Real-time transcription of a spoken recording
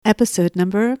episode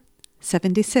number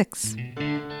 76.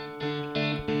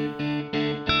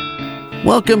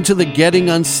 Welcome to the Getting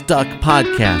Unstuck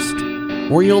podcast,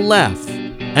 where you'll laugh,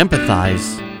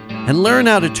 empathize, and learn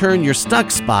how to turn your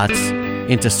stuck spots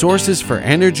into sources for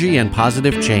energy and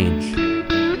positive change.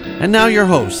 And now your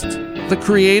host, the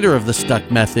creator of the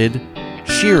Stuck Method,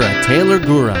 Shira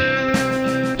Taylor-Gura.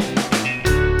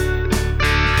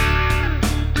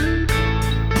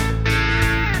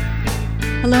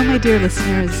 Hello, my dear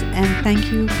listeners, and thank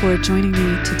you for joining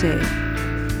me today.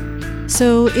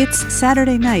 So it's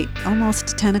Saturday night,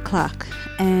 almost 10 o'clock,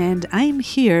 and I'm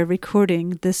here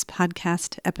recording this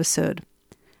podcast episode.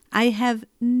 I have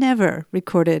never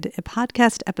recorded a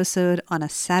podcast episode on a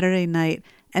Saturday night,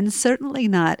 and certainly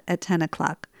not at 10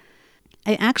 o'clock.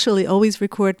 I actually always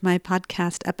record my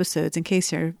podcast episodes, in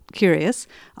case you're curious,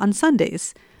 on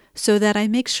Sundays, so that I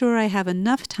make sure I have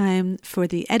enough time for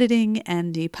the editing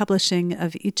and the publishing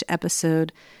of each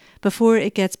episode before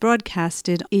it gets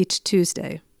broadcasted each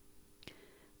Tuesday.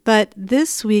 But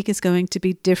this week is going to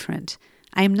be different.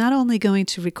 I am not only going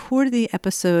to record the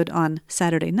episode on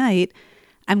Saturday night,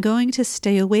 I'm going to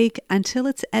stay awake until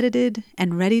it's edited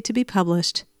and ready to be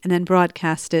published and then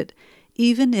broadcast it,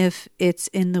 even if it's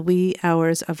in the wee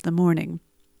hours of the morning.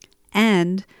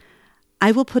 And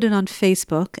I will put it on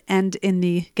Facebook and in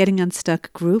the Getting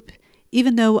Unstuck group,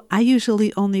 even though I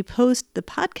usually only post the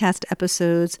podcast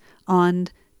episodes on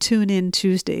Tune-In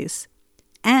Tuesdays.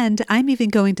 And I'm even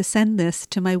going to send this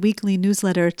to my weekly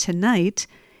newsletter tonight,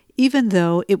 even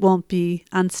though it won't be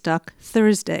Unstuck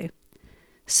Thursday.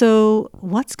 So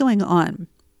what's going on?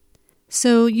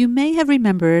 So you may have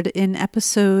remembered in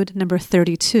episode number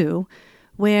 32,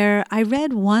 where I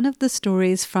read one of the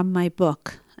stories from my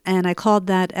book, and I called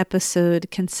that episode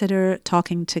Consider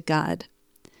Talking to God.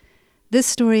 This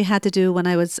story had to do when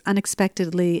I was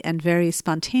unexpectedly and very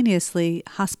spontaneously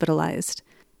hospitalized.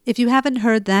 If you haven't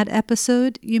heard that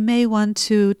episode, you may want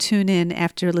to tune in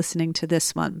after listening to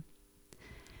this one.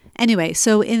 Anyway,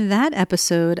 so in that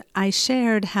episode, I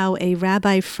shared how a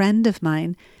rabbi friend of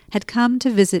mine had come to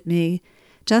visit me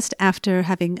just after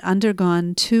having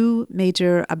undergone 2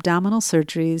 major abdominal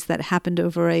surgeries that happened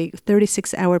over a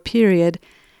 36-hour period,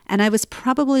 and I was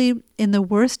probably in the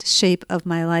worst shape of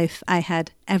my life I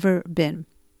had ever been.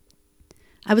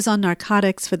 I was on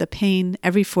narcotics for the pain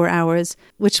every 4 hours,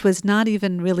 which was not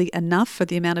even really enough for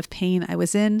the amount of pain I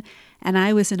was in, and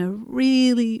I was in a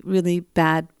really, really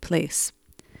bad place.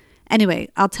 Anyway,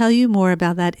 I'll tell you more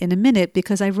about that in a minute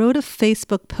because I wrote a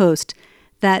Facebook post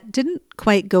that didn't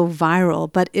quite go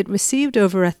viral, but it received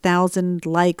over 1,000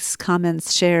 likes,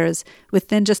 comments, shares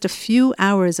within just a few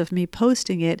hours of me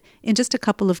posting it in just a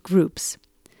couple of groups.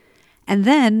 And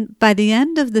then, by the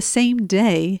end of the same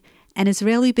day, an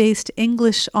Israeli-based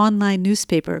English online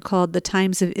newspaper called The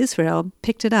Times of Israel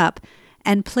picked it up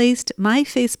and placed my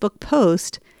Facebook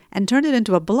post and turned it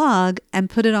into a blog and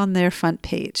put it on their front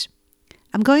page.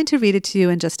 I'm going to read it to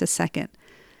you in just a second.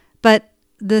 But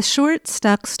the short,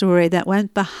 stuck story that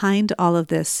went behind all of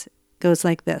this goes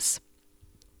like this.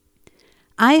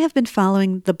 I have been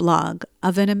following the blog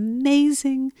of an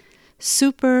amazing,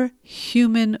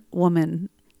 superhuman woman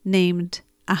named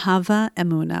Ahava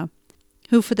Emuna,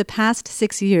 who for the past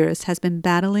 6 years has been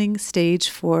battling stage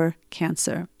 4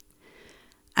 cancer.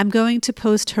 I'm going to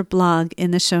post her blog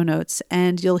in the show notes,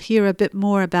 and you'll hear a bit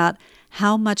more about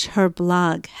how much her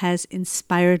blog has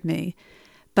inspired me.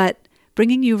 But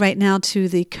bringing you right now to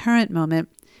the current moment,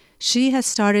 she has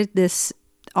started this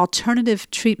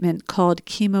alternative treatment called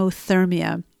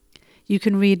chemothermia. You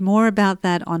can read more about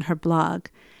that on her blog.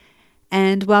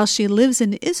 And while she lives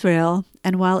in Israel,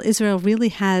 and while Israel really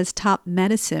has top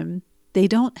medicine, they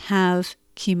don't have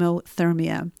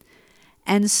chemothermia.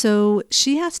 And so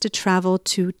she has to travel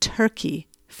to Turkey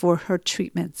for her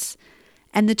treatments.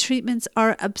 And the treatments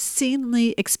are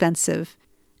obscenely expensive.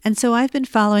 And so I've been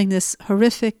following this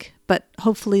horrific but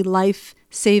hopefully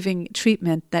life-saving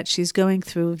treatment that she's going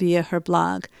through via her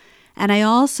blog. And I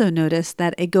also noticed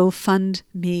that a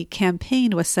GoFundMe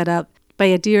campaign was set up by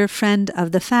a dear friend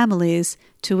of the family's,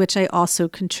 to which I also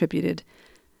contributed.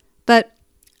 But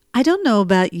I don't know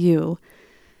about you,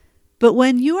 but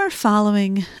when you are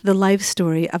following the life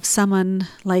story of someone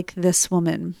like this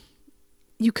woman,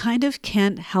 you kind of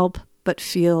can't help but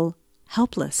feel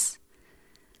helpless.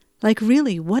 Like,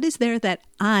 really, what is there that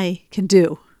I can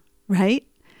do, right?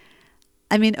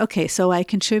 I mean, okay, so I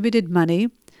contributed money,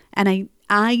 and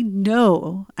I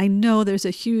know there's a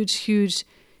huge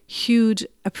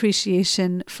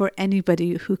appreciation for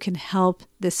anybody who can help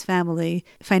this family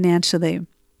financially,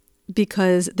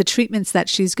 because the treatments that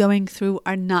she's going through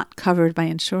are not covered by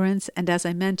insurance. And as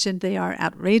I mentioned, they are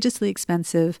outrageously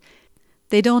expensive.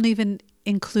 They don't even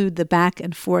include the back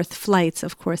and forth flights,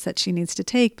 of course, that she needs to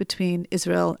take between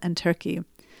Israel and Turkey.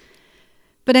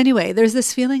 But anyway, there's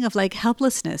this feeling of like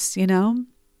helplessness, you know?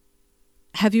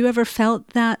 Have you ever felt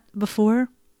that before?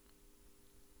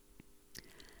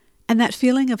 And that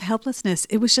feeling of helplessness,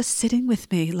 it was just sitting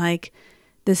with me, like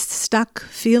this stuck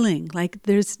feeling, like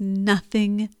there's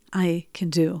nothing I can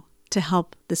do to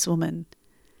help this woman.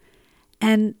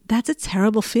 And that's a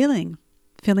terrible feeling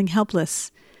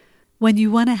helpless, when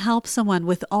you want to help someone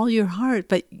with all your heart,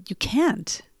 but you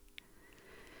can't.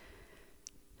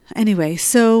 Anyway,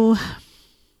 so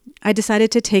I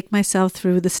decided to take myself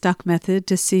through the stuck method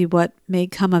to see what may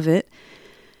come of it.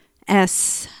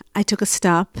 S, I took a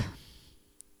stop.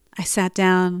 I sat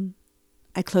down,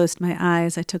 I closed my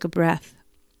eyes, I took a breath.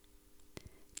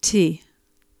 T,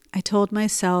 I told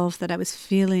myself that I was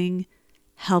feeling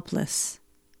helpless,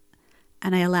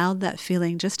 and I allowed that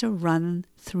feeling just to run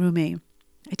through me.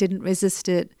 I didn't resist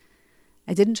it.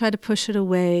 I didn't try to push it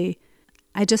away.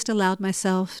 I just allowed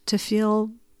myself to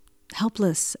feel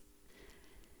helpless.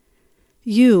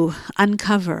 U,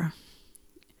 uncover.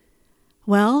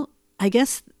 Well, I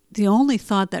guess the only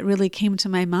thought that really came to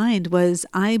my mind was,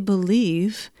 I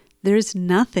believe there's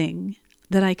nothing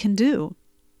that I can do.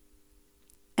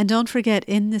 And don't forget,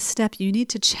 in this step, you need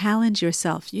to challenge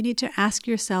yourself. You need to ask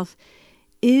yourself,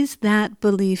 is that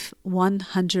belief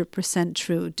 100%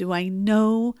 true? Do I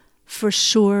know for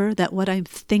sure that what I'm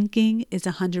thinking is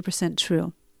 100%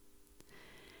 true?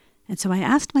 And so I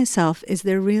asked myself, is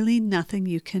there really nothing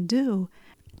you can do?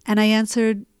 And I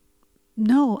answered,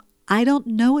 no, I don't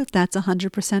know if that's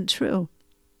 100% true.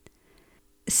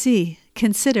 C,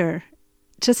 consider.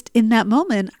 Just in that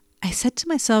moment, I said to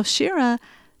myself, Shira,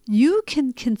 you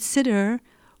can consider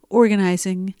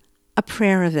organizing a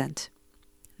prayer event.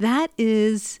 That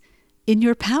is in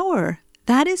your power.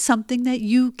 That is something that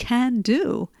you can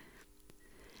do.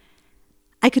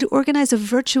 I could organize a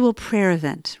virtual prayer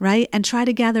event, right? And try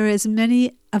to gather as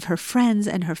many of her friends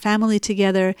and her family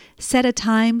together, set a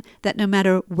time that no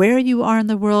matter where you are in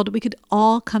the world, we could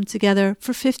all come together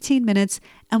for 15 minutes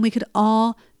and we could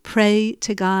all pray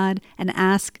to God and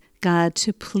ask God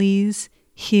to please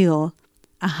heal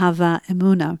Ahava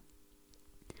Emunah.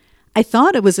 I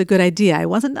thought it was a good idea. I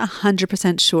wasn't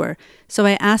 100% sure. So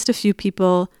I asked a few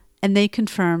people and they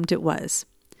confirmed it was.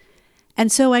 And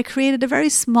so I created a very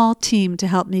small team to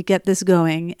help me get this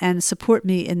going and support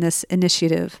me in this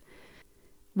initiative.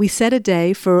 We set a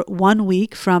day for 1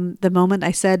 week from the moment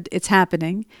I said it's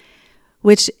happening,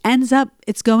 which ends up,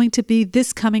 it's going to be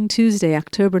this coming Tuesday,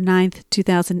 October 9th,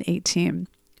 2018,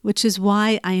 which is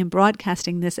why I am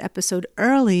broadcasting this episode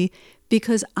early,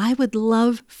 because I would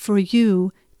love for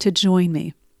you to join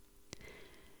me.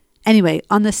 Anyway,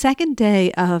 on the second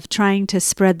day of trying to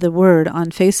spread the word on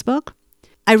Facebook,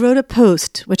 I wrote a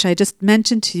post, which I just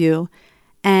mentioned to you,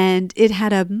 and it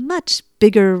had a much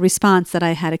bigger response than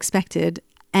I had expected.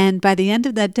 And by the end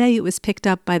of that day, it was picked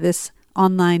up by this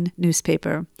online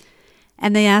newspaper.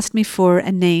 And they asked me for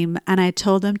a name, and I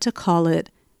told them to call it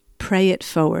Pray It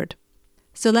Forward.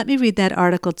 So let me read that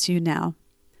article to you now.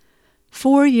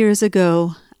 4 years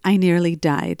ago, I nearly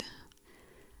died.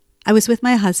 I was with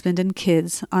my husband and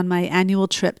kids on my annual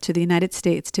trip to the United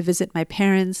States to visit my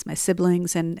parents, my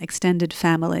siblings, and extended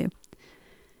family.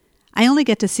 I only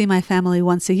get to see my family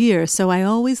once a year, so I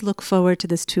always look forward to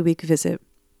this 2-week visit.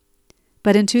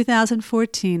 But in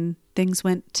 2014, things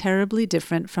went terribly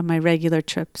different from my regular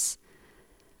trips.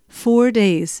 4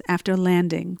 days after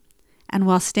landing, and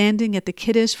while standing at the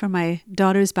Kiddush for my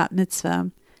daughter's bat mitzvah,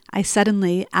 I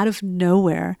suddenly, out of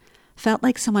nowhere, felt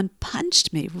like someone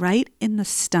punched me right in the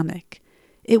stomach.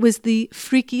 It was the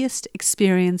freakiest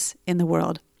experience in the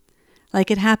world. Like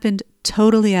it happened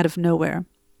totally out of nowhere.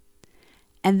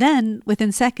 And then,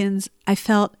 within seconds, I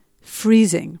felt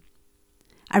freezing.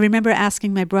 I remember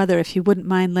asking my brother if he wouldn't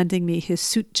mind lending me his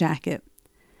suit jacket.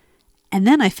 And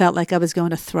then I felt like I was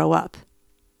going to throw up.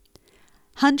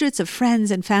 Hundreds of friends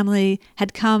and family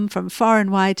had come from far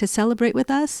and wide to celebrate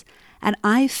with us, and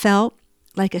I felt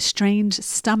like a strange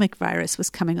stomach virus was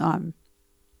coming on.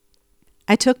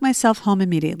 I took myself home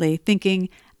immediately, thinking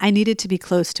I needed to be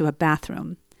close to a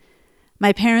bathroom.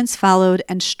 My parents followed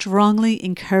and strongly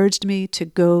encouraged me to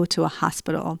go to a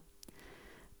hospital.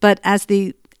 But as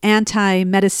the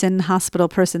anti-medicine hospital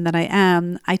person that I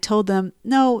am, I told them,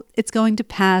 no, it's going to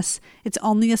pass. It's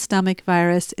only a stomach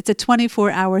virus. It's a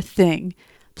 24-hour thing.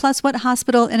 Plus, what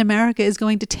hospital in America is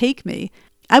going to take me?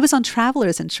 I was on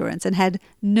traveler's insurance and had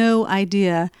no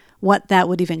idea what that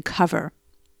would even cover.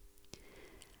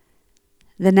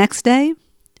 The next day,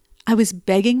 I was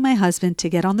begging my husband to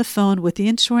get on the phone with the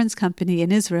insurance company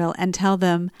in Israel and tell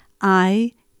them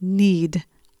I need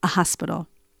a hospital.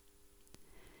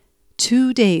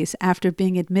 2 days after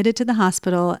being admitted to the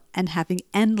hospital and having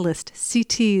endless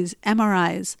CTs,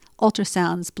 MRIs,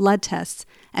 ultrasounds, blood tests,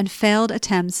 and failed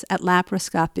attempts at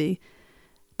laparoscopy,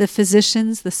 the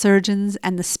physicians, the surgeons,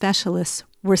 and the specialists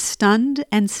were stunned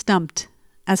and stumped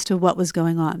as to what was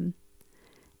going on.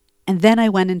 And then I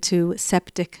went into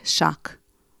septic shock.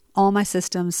 All my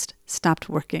systems stopped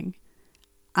working.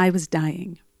 I was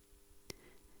dying.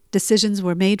 Decisions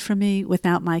were made for me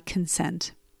without my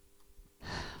consent.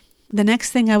 The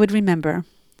next thing I would remember,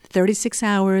 36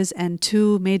 hours and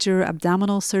 2 major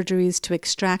abdominal surgeries to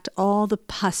extract all the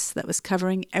pus that was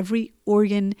covering every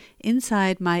organ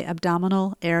inside my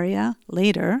abdominal area.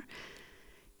 Later,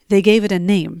 they gave it a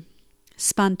name,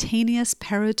 spontaneous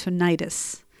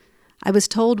peritonitis. I was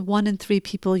told 1 in 3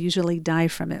 people usually die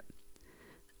from it.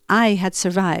 I had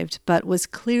survived, but was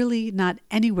clearly not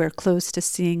anywhere close to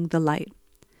seeing the light.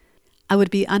 I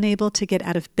would be unable to get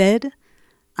out of bed,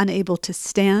 unable to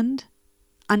stand,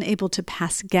 unable to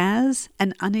pass gas,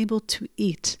 and unable to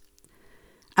eat.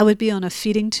 I would be on a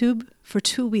feeding tube for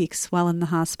 2 weeks while in the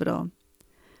hospital.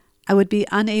 I would be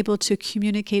unable to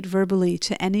communicate verbally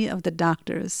to any of the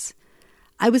doctors.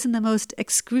 I was in the most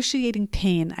excruciating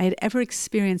pain I had ever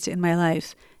experienced in my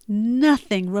life,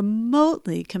 nothing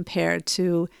remotely compared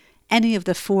to any of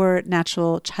the 4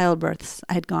 natural childbirths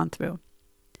I had gone through.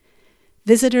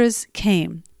 Visitors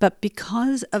came, but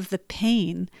because of the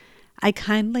pain, I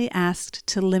kindly asked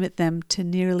to limit them to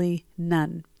nearly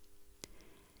none.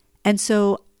 And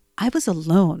so I was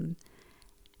alone,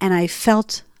 and I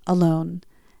felt alone,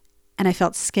 and I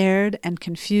felt scared and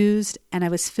confused, and I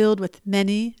was filled with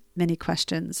many, many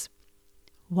questions.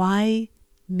 Why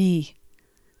me?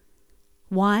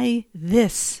 Why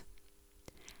this?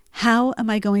 How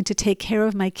am I going to take care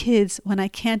of my kids when I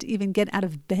can't even get out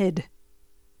of bed?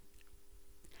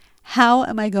 How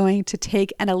am I going to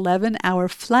take an 11-hour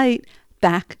flight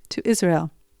back to Israel?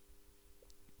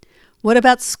 What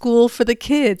about school for the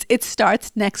kids? It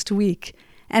starts next week,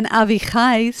 and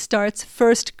Avichai starts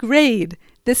 1st grade.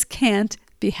 This can't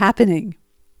be happening.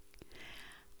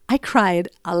 I cried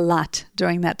a lot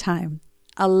during that time,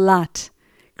 a lot.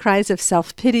 Cries of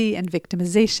self-pity and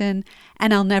victimization,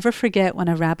 and I'll never forget when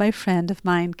a rabbi friend of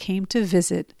mine came to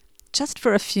visit just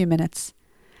for a few minutes.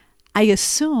 I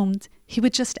assumed he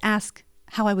would just ask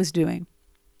how I was doing,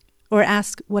 or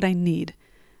ask what I need,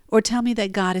 or tell me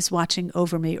that God is watching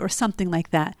over me, or something like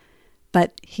that.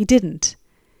 But he didn't.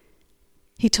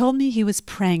 He told me he was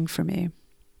praying for me.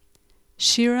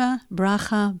 Shira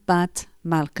Bracha Bat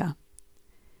Malka.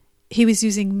 He was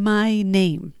using my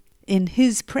name in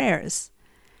his prayers.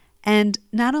 And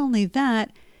not only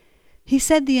that, he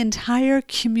said the entire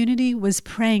community was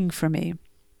praying for me.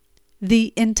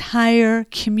 The entire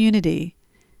community.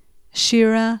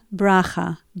 Shira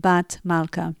Bracha Bat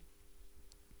Malka.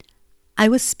 I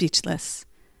was speechless.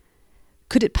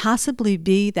 Could it possibly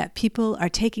be that people are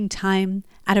taking time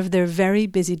out of their very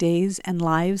busy days and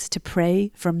lives to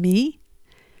pray for me?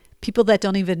 People that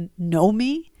don't even know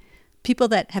me? People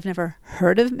that have never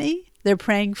heard of me? They're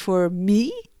praying for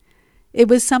me? It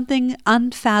was something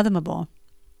unfathomable.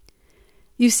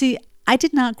 You see, I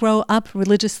did not grow up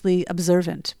religiously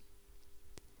observant.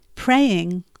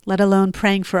 Praying, let alone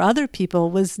praying for other people,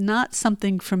 was not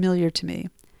something familiar to me.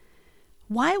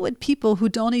 Why would people who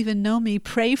don't even know me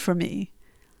pray for me?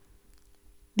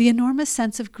 The enormous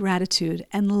sense of gratitude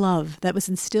and love that was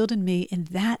instilled in me in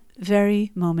that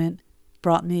very moment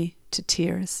brought me to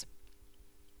tears.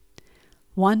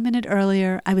 1 minute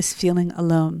earlier, I was feeling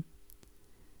alone.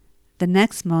 The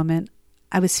next moment,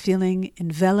 I was feeling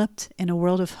enveloped in a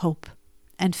world of hope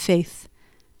and faith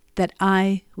that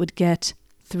I would get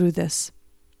through this.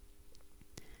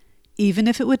 Even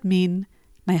if it would mean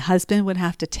my husband would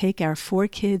have to take our 4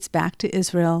 kids back to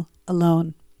Israel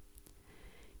alone.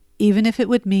 Even if it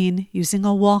would mean using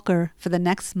a walker for the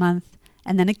next month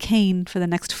and then a cane for the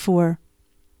next 4.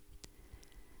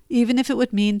 Even if it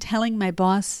would mean telling my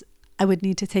boss I would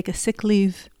need to take a sick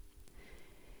leave.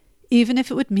 Even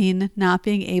if it would mean not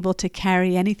being able to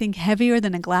carry anything heavier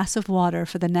than a glass of water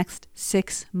for the next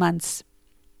 6 months.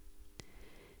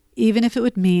 Even if it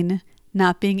would mean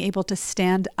not being able to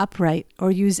stand upright or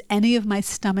use any of my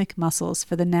stomach muscles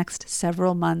for the next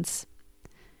several months.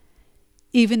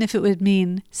 Even if it would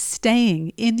mean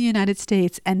staying in the United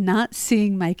States and not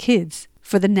seeing my kids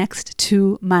for the next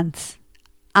 2 months.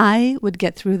 I would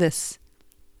get through this.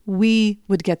 We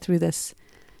would get through this,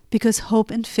 because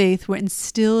hope and faith were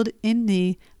instilled in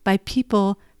me by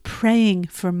people praying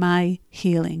for my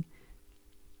healing.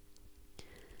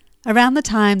 Around the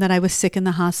time that I was sick in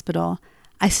the hospital,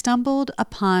 I stumbled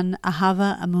upon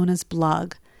Ahava Amuna's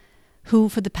blog, who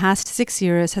for the past 6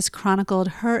 years has chronicled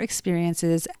her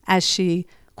experiences as she,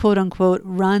 quote-unquote,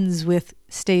 runs with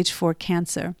stage 4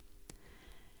 cancer.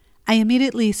 I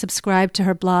immediately subscribed to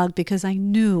her blog because I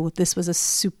knew this was a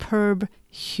superb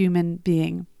human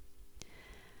being.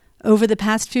 Over the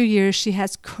past few years, she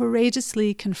has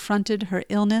courageously confronted her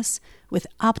illness with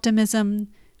optimism,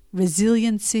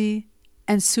 resiliency,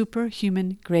 and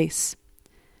superhuman grace.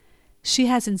 She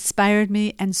has inspired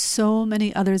me and so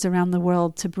many others around the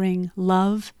world to bring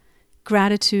love,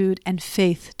 gratitude, and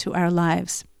faith to our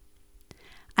lives.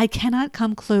 I cannot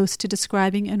come close to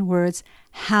describing in words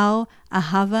how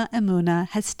Ahava Emunah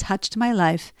has touched my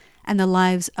life and the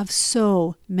lives of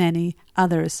so many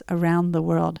others around the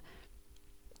world.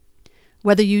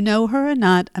 Whether you know her or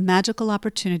not, a magical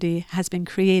opportunity has been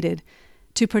created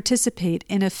to participate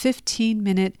in a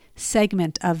 15-minute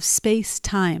segment of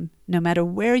space-time, no matter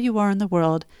where you are in the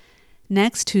world,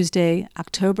 next Tuesday,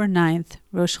 October 9th,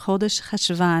 Rosh Chodesh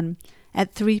Cheshvan,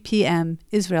 at 3 p.m.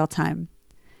 Israel time.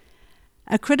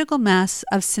 A critical mass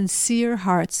of sincere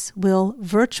hearts will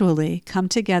virtually come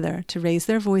together to raise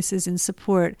their voices in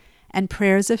support and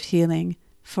prayers of healing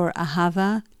for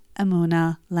Ahava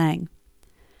Emunah Lang.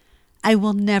 I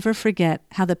will never forget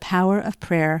how the power of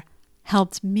prayer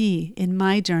helped me in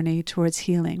my journey towards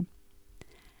healing.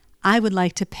 I would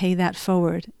like to pay that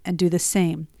forward and do the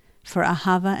same for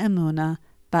Ahava Emunah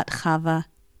bat Chava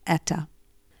Etta.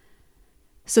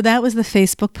 So that was the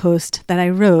Facebook post that I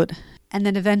wrote and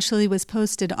then eventually was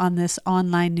posted on this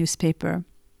online newspaper.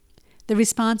 The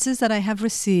responses that I have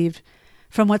received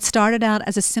from what started out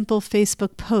as a simple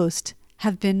Facebook post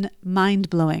have been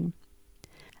mind-blowing.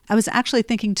 I was actually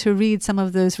thinking to read some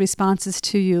of those responses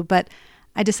to you, but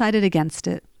I decided against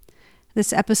it.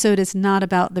 This episode is not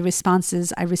about the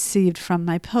responses I received from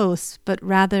my posts, but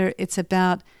rather it's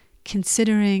about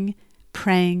considering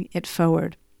praying it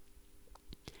forward.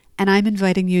 And I'm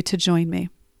inviting you to join me.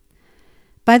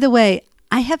 By the way,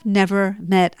 I have never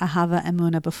met Ahava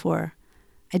Emunah before.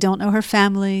 I don't know her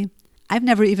family. I've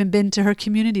never even been to her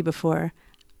community before.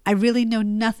 I really know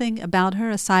nothing about her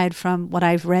aside from what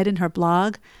I've read in her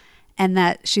blog and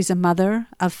that she's a mother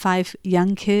of 5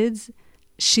 young kids.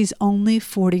 She's only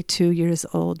 42 years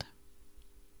old.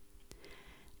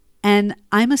 And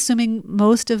I'm assuming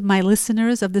most of my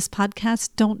listeners of this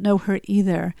podcast don't know her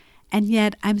either. And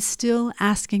yet I'm still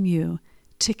asking you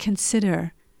to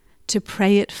consider, to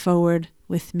pray it forward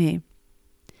with me.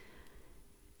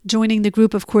 Joining the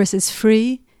group, of course, is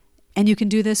free, and you can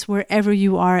do this wherever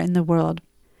you are in the world.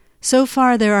 So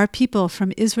far, there are people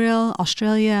from Israel,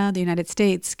 Australia, the United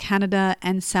States, Canada,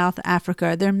 and South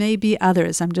Africa. There may be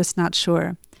others, I'm just not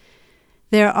sure.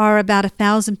 There are about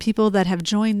 1,000 people that have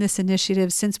joined this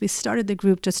initiative since we started the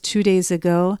group just 2 days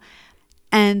ago.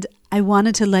 And I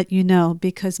wanted to let you know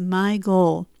because my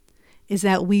goal is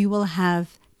that we will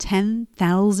have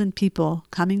 10,000 people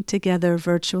coming together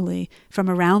virtually from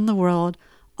around the world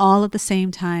all at the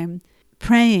same time,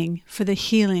 praying for the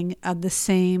healing of the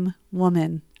same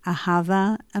woman,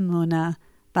 Ahava Emunah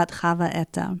bat Chava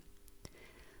Etta.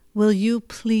 Will you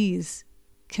please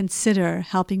consider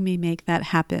helping me make that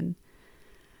happen?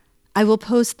 I will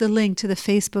post the link to the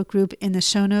Facebook group in the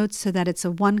show notes so that it's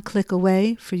a one-click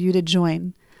away for you to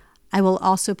join. I will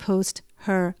also post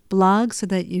her blog so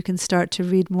that you can start to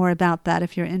read more about that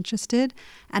if you're interested.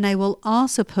 And I will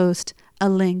also post a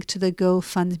link to the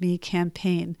GoFundMe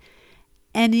campaign.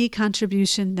 Any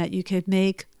contribution that you could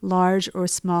make, large or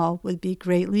small, would be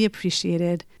greatly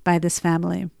appreciated by this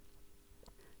family.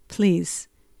 Please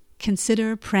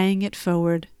consider praying it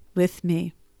forward with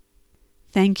me.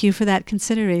 Thank you for that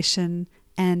consideration,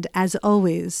 and as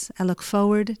always, I look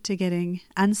forward to getting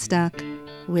unstuck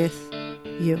with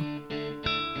you.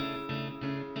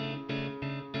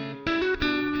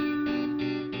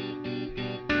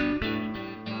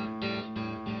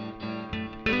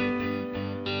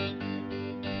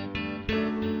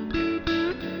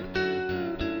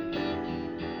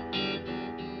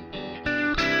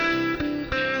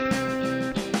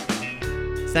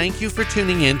 Thank you for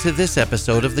tuning in to this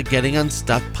episode of the Getting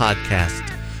Unstuck podcast.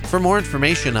 For more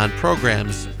information on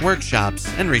programs, workshops,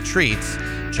 and retreats,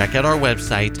 check out our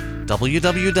website,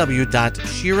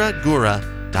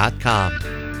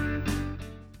 www.shiragura.com.